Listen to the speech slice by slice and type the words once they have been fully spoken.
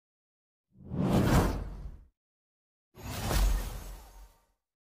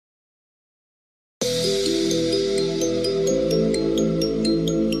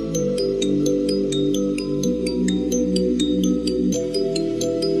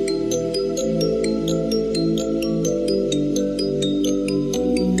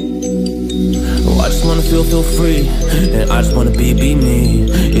feel free. And I just wanna be me.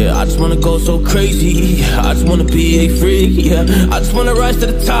 Yeah, I just wanna go so crazy. I just wanna be a freak. Yeah, I just wanna rise to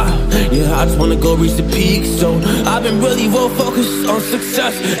the top. Yeah, I just wanna go reach the peak. So I've been really well focused on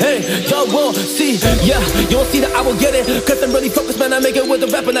success. Hey, y'all will see. Yeah, you won't see that I will get it. Cause I'm really focused, man. I make it with the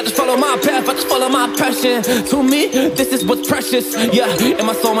rap and I just follow my path. I just follow my passion. To me, this is what's precious. Yeah, in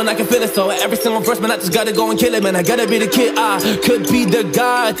my soul, man, I can feel it. So every single verse, man, I just gotta go and kill it, man. I gotta be the kid. I could be the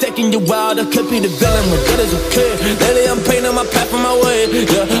guy taking you out. I could be the villain, but good as a kid. Lately, I'm painting my path on my way.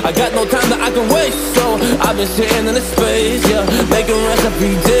 Yeah, I got no time that I can waste. So I've been sitting in the space. Yeah, making rest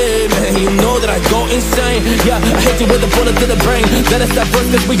every day, man. You know that I go insane. Yeah, I hit you with a bullet to the brain. Let us stop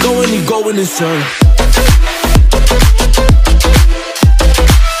first, cause we going, you going insane.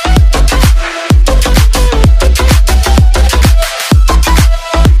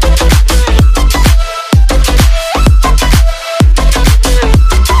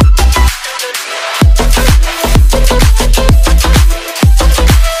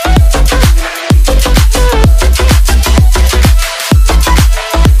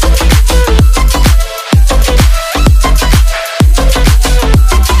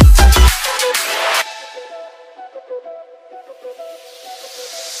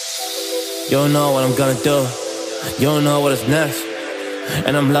 You don't know what I'm gonna do. You don't know what is next.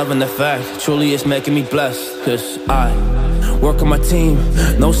 And I'm loving the fact, truly it's making me blessed. Cause I work on my team,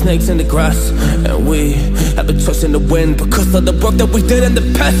 no snakes in the grass. And we have been trusting the wind because of the work that we did in the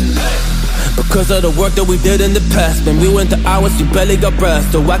past. Because of the work that we did in the past. When we went to hours, you barely got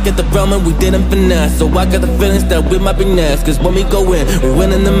rest. So I get the realm and we didn't finesse. So I got the feelings that we might be next. Cause when we go in, we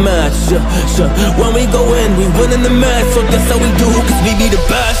win in the match. When we go in, we win in the match. So that's how we do, cause we be the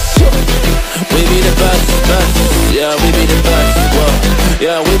best. We be the best, best. Yeah, we be the best. Whoa.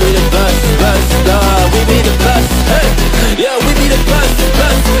 Yeah, we be the best, best. We be the best. Hey, yeah, we be the best,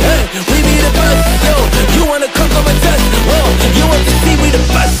 best. Hey, we be the best. Yo, you wanna come and test? Whoa, you want to see we the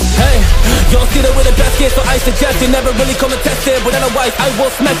best? Hey, you don't see that we're the best kid, so I suggest you never really come and test it. But otherwise, I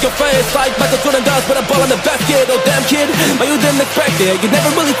will smack your face like Michael Jordan does with a ball on the basket. Oh damn kid, but you didn't expect it. You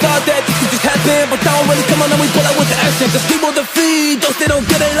never really thought that this could just happen. But now really come on and we pull out with the action. Cause we will defeat those they don't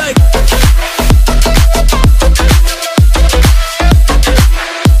get it like.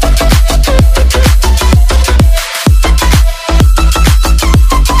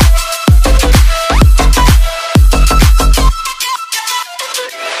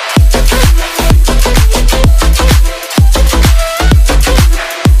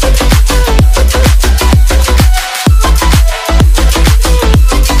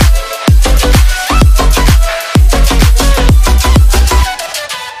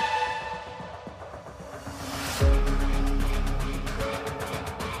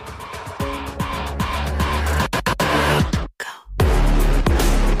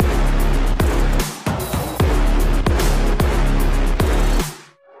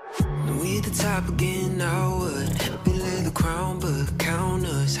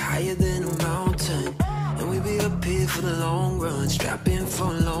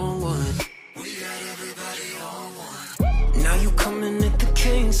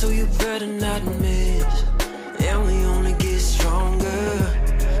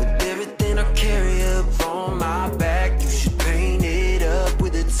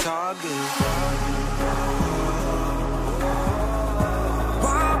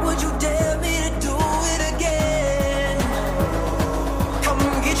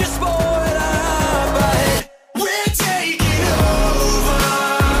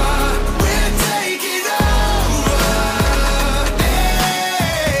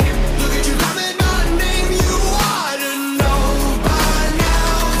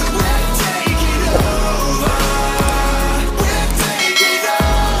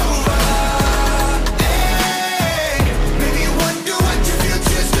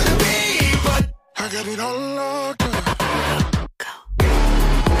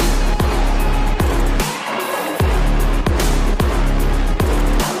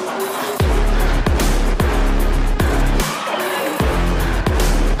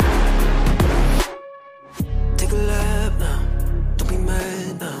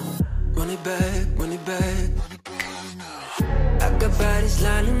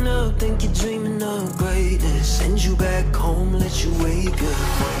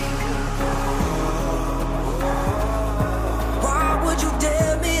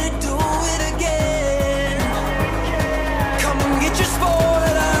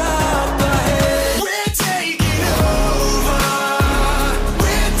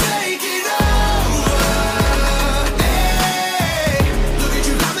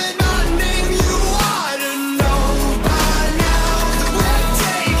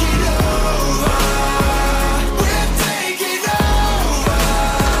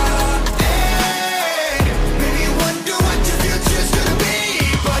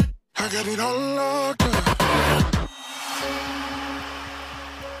 got it all locked up.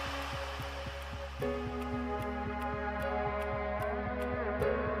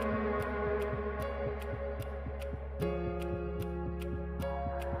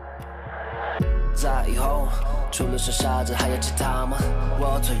 在以后，除了傻傻子，还有其他吗？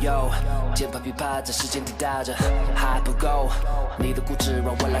我左右，键盘琵琶在时间滴答着，还不够。你的固执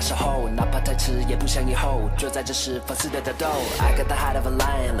让我来守候，哪怕太迟也不想以后。就在这时放肆的打斗。I got the heart of a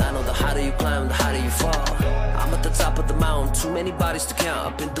lion, I know the harder you climb, the harder you fall. I'm at the top of the mountain, too many bodies to count.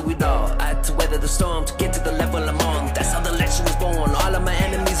 I've been through it all. I had to weather the storm to get to the level I'm on. That's how the legend was born. All of my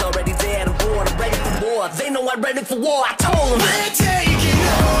enemies already dead and born. I'm ready for war. They know I'm ready for war. I told them we're taking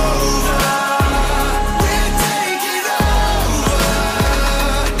over.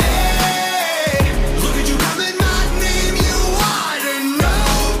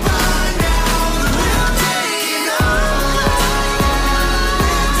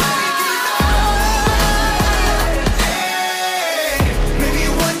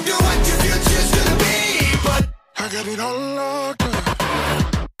 Got it all locked up.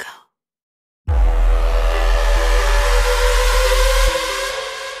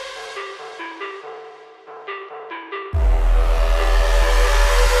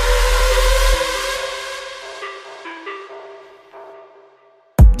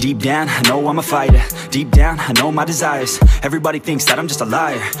 Deep down, I know I'm a fighter. Deep down, I know my desires. Everybody thinks that I'm just a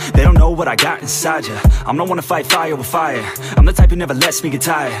liar. They don't know what I got inside ya. I'm the one to fight fire with fire. I'm the type who never lets me get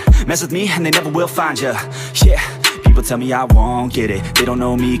tired. Mess with me and they never will find ya. Yeah. People tell me I won't get it. They don't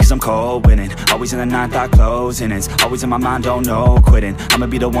know me cause I'm cold winning. Always in the ninth, I closing. It's always in my mind, don't know quitting. I'ma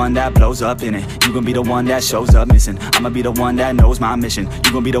be the one that blows up in it. You gon' be the one that shows up missing. I'ma be the one that knows my mission.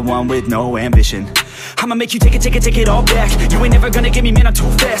 You gon' be the one with no ambition. I'ma make you take it all back. You ain't never gonna get me, man, I'm too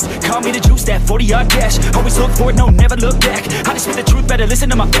fast. Call me the juice, that 40-yard dash. Always look forward, no, never look back. I just spit the truth, better listen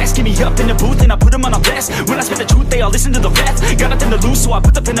to my facts. Get me up in the booth and I put them on a blast. When I spit the truth, they all listen to the wrath. Got nothing to lose, so I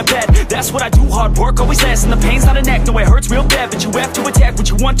put the pen to bed. That's what I do, hard work always lasts. And the pain's not an act, no, it hurts real bad. But you have to attack what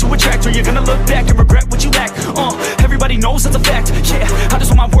you want to attract, or you're gonna look back and regret what you lack. Everybody knows that's a fact. Yeah, I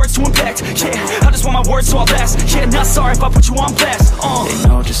just want my words to impact. Yeah, I just want my words to all last. Yeah, not sorry if I put you on blast. They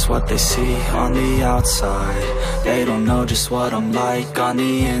know just what they see on the outside. They don't know just what I'm like on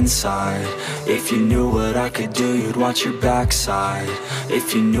the inside. If you knew what I could do, you'd watch your backside.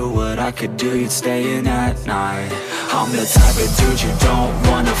 If you knew what I could do, you'd stay in at night. I'm the type of dude you don't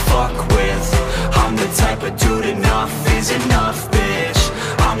wanna fuck with. I'm the type of dude enough is enough, bitch.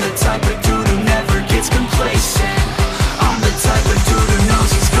 I'm the type of dude who never gets complacent. I'm the type of dude who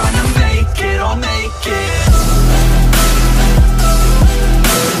knows he's gonna make it, I'll make it.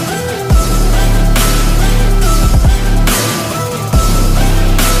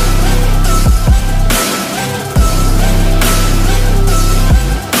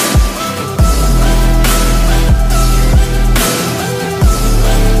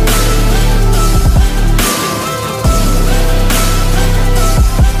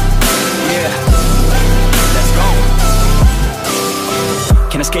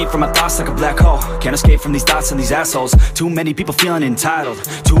 Can't escape from my thoughts like a black hole. Can't escape from these thoughts and these assholes. Too many people feeling entitled.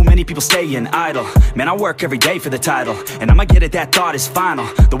 Too many people staying idle. Man, I work every day for the title, and I'ma get it, that thought is final.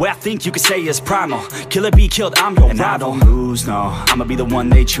 The way I think you could say is primal. Kill or be killed, I'm your rival. I don't lose, no. I'ma be the one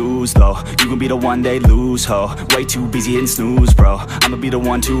they choose, though. You gon' be the one they lose, ho. Way too busy hitting snooze, bro. I'ma be the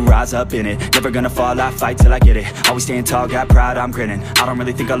one to rise up in it. Never gonna fall, I fight till I get it. Always staying tall, got pride, I'm grinning. I don't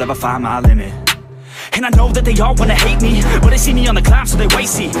really think I'll ever find my limit. And I know that they all wanna hate me, but they see me on the climb, so they wait,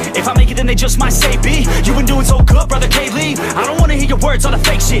 see. If I make it, then they just might say, B, you been doing so good, brother K-Lee. I don't wanna hear your words, all the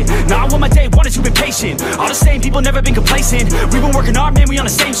fake shit. Now I want my day one is you been patient. All the same people, never been complacent. We been working hard, man, we on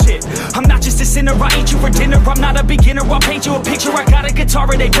the same shit. I'm not just a sinner, I ain't you for dinner. I'm not a beginner, I'll paint you a picture. I got a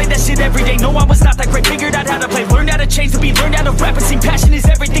guitar and they play that shit every day. No, I was not that great, figured out how to play. Learned how to change the beat, learned how to rap and sing. Passion is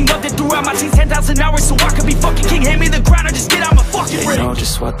everything, loved it throughout my teens. 10,000 hours so I could be fucking king. Hand me the ground or just get out my fucking ring. They know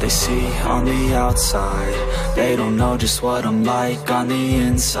just what they see on the outside. They don't know just what I'm like on the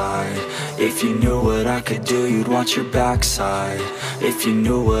inside. If you knew what I could do, you'd watch your backside. If you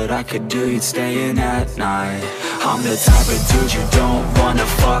knew what I could do, you'd stay in at night. I'm the type of dude you don't wanna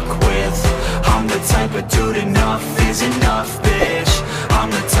fuck with. I'm the type of dude enough is enough, bitch. I'm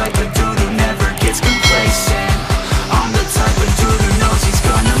the type of dude who never gets complacent. I'm the type of dude who knows he's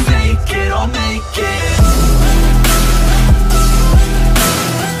gonna make it, I'll make it.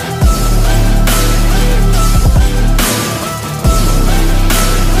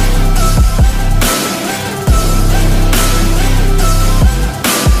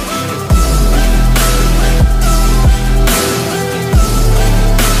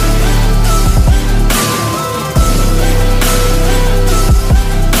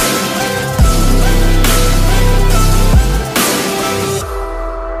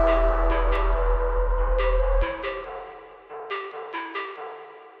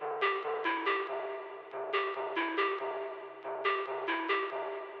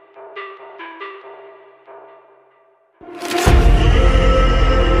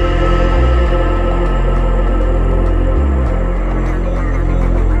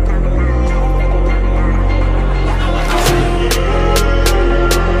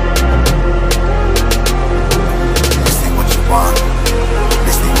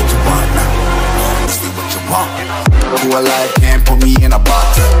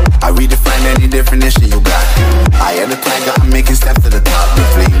 definition you got. I am the tiger, I'm making steps to the top. The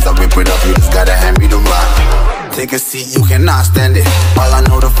flames, I whip it up, you just gotta hand me the rock. Take a seat, you cannot stand it. All I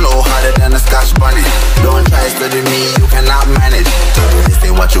know, the flow harder than a Scotch bunny. Don't try studying me, you cannot manage. This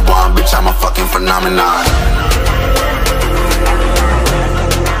ain't what you want, bitch, I'm a fucking phenomenon.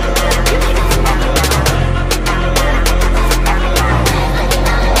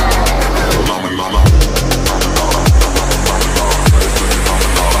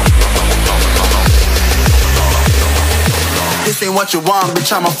 This ain't what you want,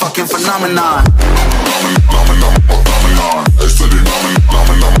 bitch, I'm a fucking phenomenon.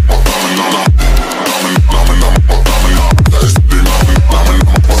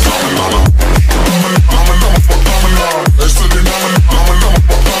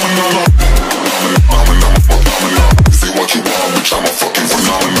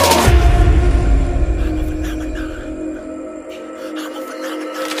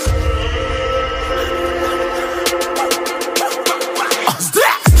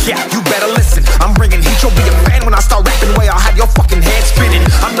 Yeah, you better listen. I'm bringing heat, you'll be a fan when I start rapping. Way I'll have your fucking head spinning.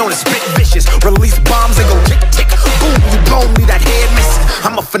 I'm known as spit vicious, release bombs and go tick tick. Boom, you blow me, that head missing.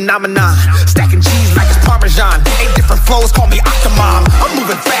 I'm a phenomenon, stacking cheese like it's Parmesan. 8 different flows, call me Octomom. I'm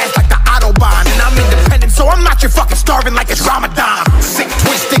moving fast like the Autobahn, and I'm independent, so I'm not your fucking starving like it's Ramadan. Sick,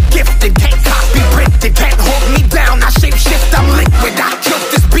 twisted, gifted, can't copy, printed, can't hold me down. I shape shift, I'm liquid. I killed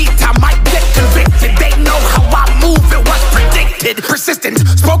this beat, I might get convicted. They know how I move, it was predicted. Persistent,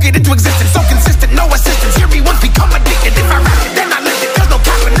 spoke it into existence, so consistent, no assistance. Hear me once, become addicted. If I rap it, then I live it. There's no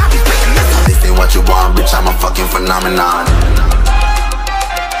cap and I'll be spitting this. This ain't what you want, bitch, I'm a fucking phenomenon.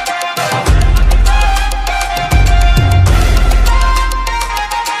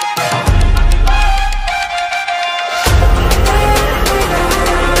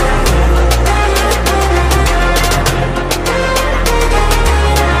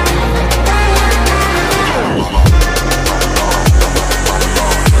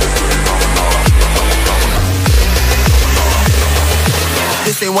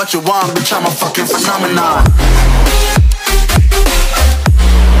 This ain't what you want, bitch, I'm a fucking phenomenon.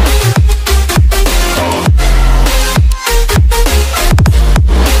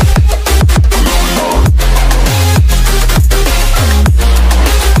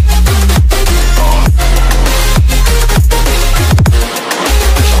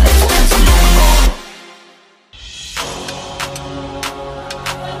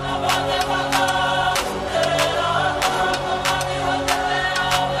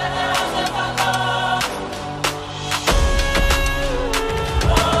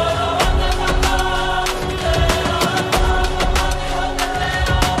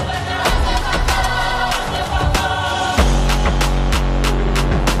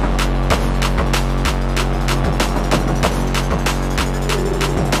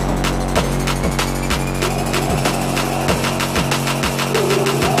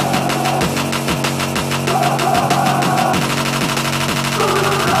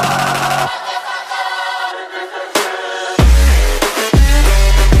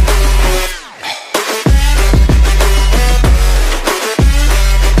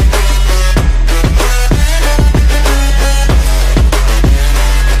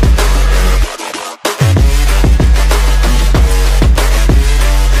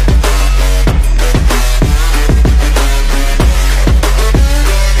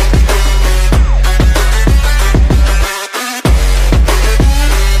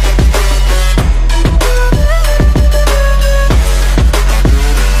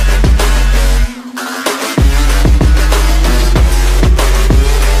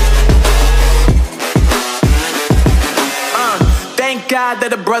 That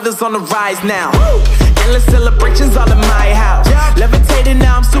the brothers on the rise now. Endless celebrations all in my house. Levitating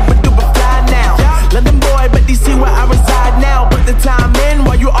now, I'm super duper fly now. London boy, but DC where I reside now. Put the time in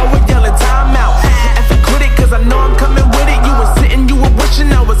while you always yelling time out. And quit it, cause I know I'm coming with it. You were sitting, you were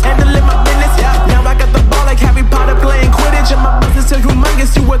wishing I was handling my business. Now I got the ball like Harry Potter playing Quidditch. And my business is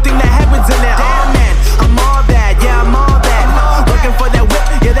humongous, you would think that happens in it. Damn man, I'm all that, yeah I'm all that. Working for that whip,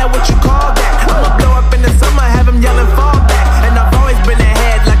 yeah that what you call that. I'ma blow up in the summer, have him yelling fall back. And I've always been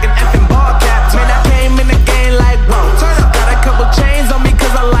ahead like an effing ball cap. Man, I came in the game like whoa. Got a couple chains on me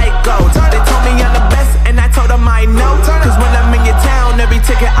cause I like gold. They told me I'm the best and I told them I know. Cause when I'm in your town, every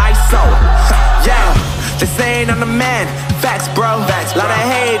ticket I sold. Yeah, they saying I'm the man. Facts bro, lot of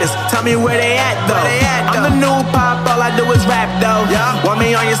haters, tell me where they at though. I'm the new pop, all I do is rap though. Want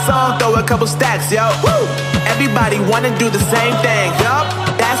me on your song, throw a couple stacks, yo. Woo! Everybody wanna do the same thing, yup.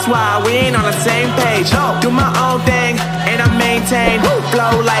 That's why we ain't on the same page. Do my own thing, and I maintain.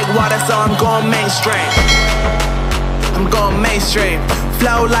 Flow like water, so I'm going mainstream. I'm going mainstream.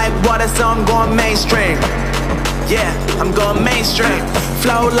 Flow like water, so I'm going mainstream. Yeah, I'm going mainstream.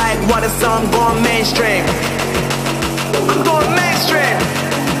 Flow like water, so I'm going mainstream. I'm going mainstream.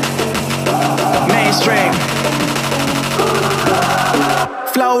 Mainstream.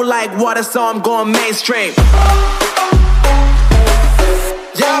 Flow like water, so I'm going mainstream.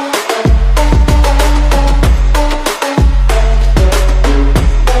 Yeah.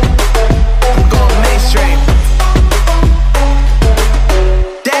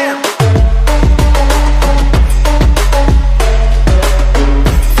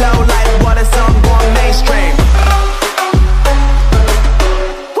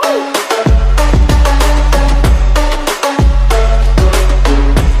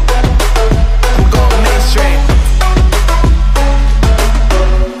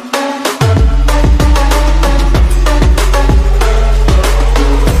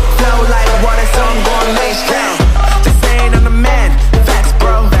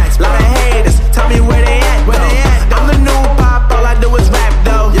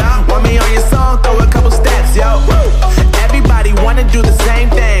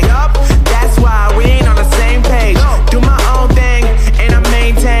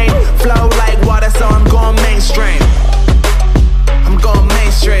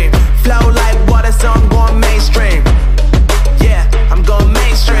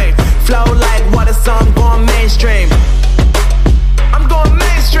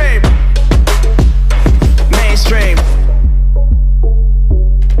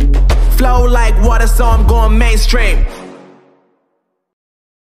 Mainstream.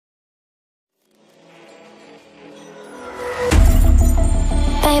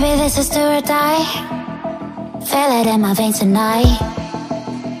 Baby, this is do or die. Feel it in my veins tonight.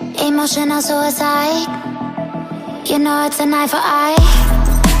 Emotional suicide. You know it's an eye for eye.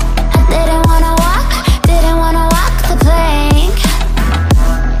 I didn't wanna walk the plank.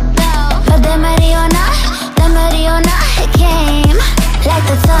 But the Mariona, it came like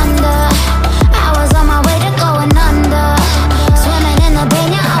the thunder. I was on my way to going under. Swimming in the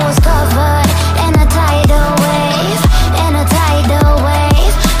bin, yeah, I was covered in a tidal wave,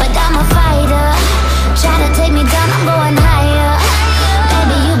 but I'm a fighter. Try to take me down, I'm going higher.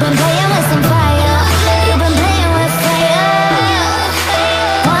 Baby, you've been playing with some fire. You've been playing with fire.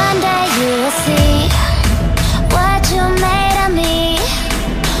 One day you will see what you made of me.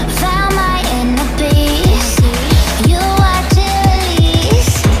 Found my inner peace. You watch it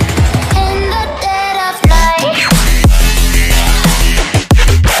release in the dead of night.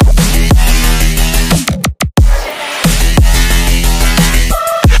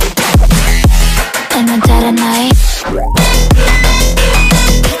 In the dead of night.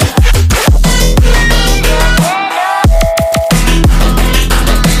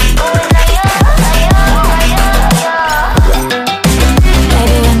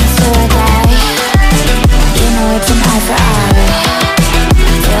 Baby, when the sewer die, you know it's an eye for eye.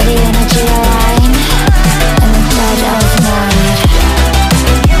 Feel the energy align, and the judge of night.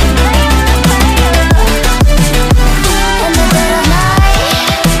 In the dead of night.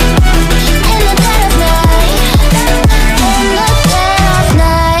 In the dead of night. In the dead of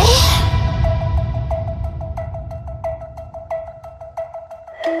night.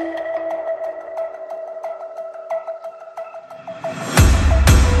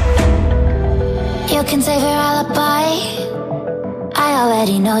 You can save your alibi. I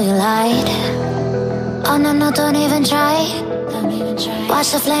already know you lied. Oh no, no, don't even try.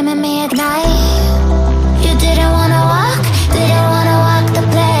 Watch the flame in me ignite. You didn't wanna walk the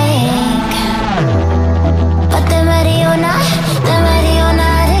plank. But the Mariona,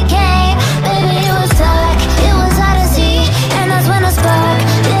 it came. Baby, it was dark, it was hard to see. And that's when a spark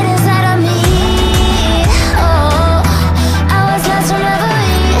lit inside of me. Oh, I was lost from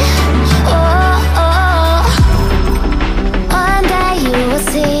reverie. Oh, one day you will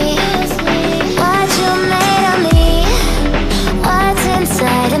see what you made of me, what's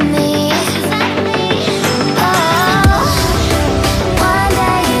inside of me. Oh, one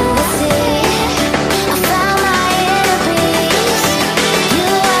day you will see I found my inner peace.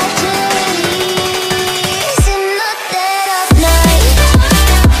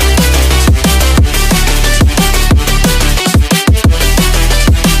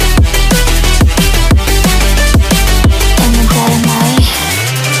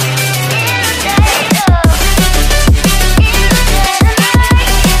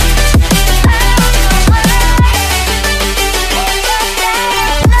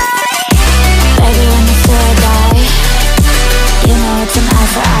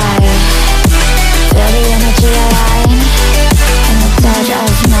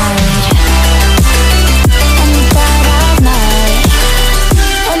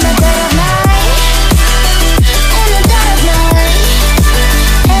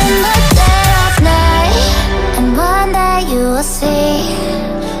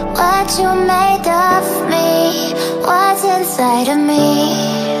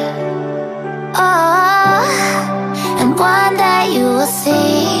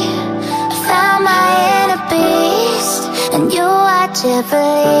 shit,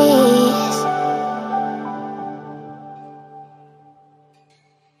 please.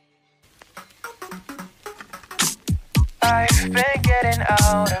 I've been getting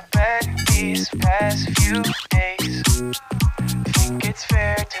out of bed these past few days. Think it's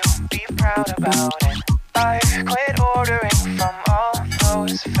fair to be proud about it. I've quit ordering from all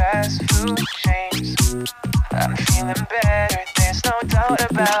those fast food chains. I'm feeling better, there's no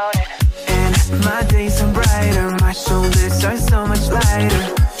doubt about it. And my days are brighter, my shoulders are so much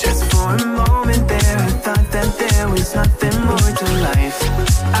lighter.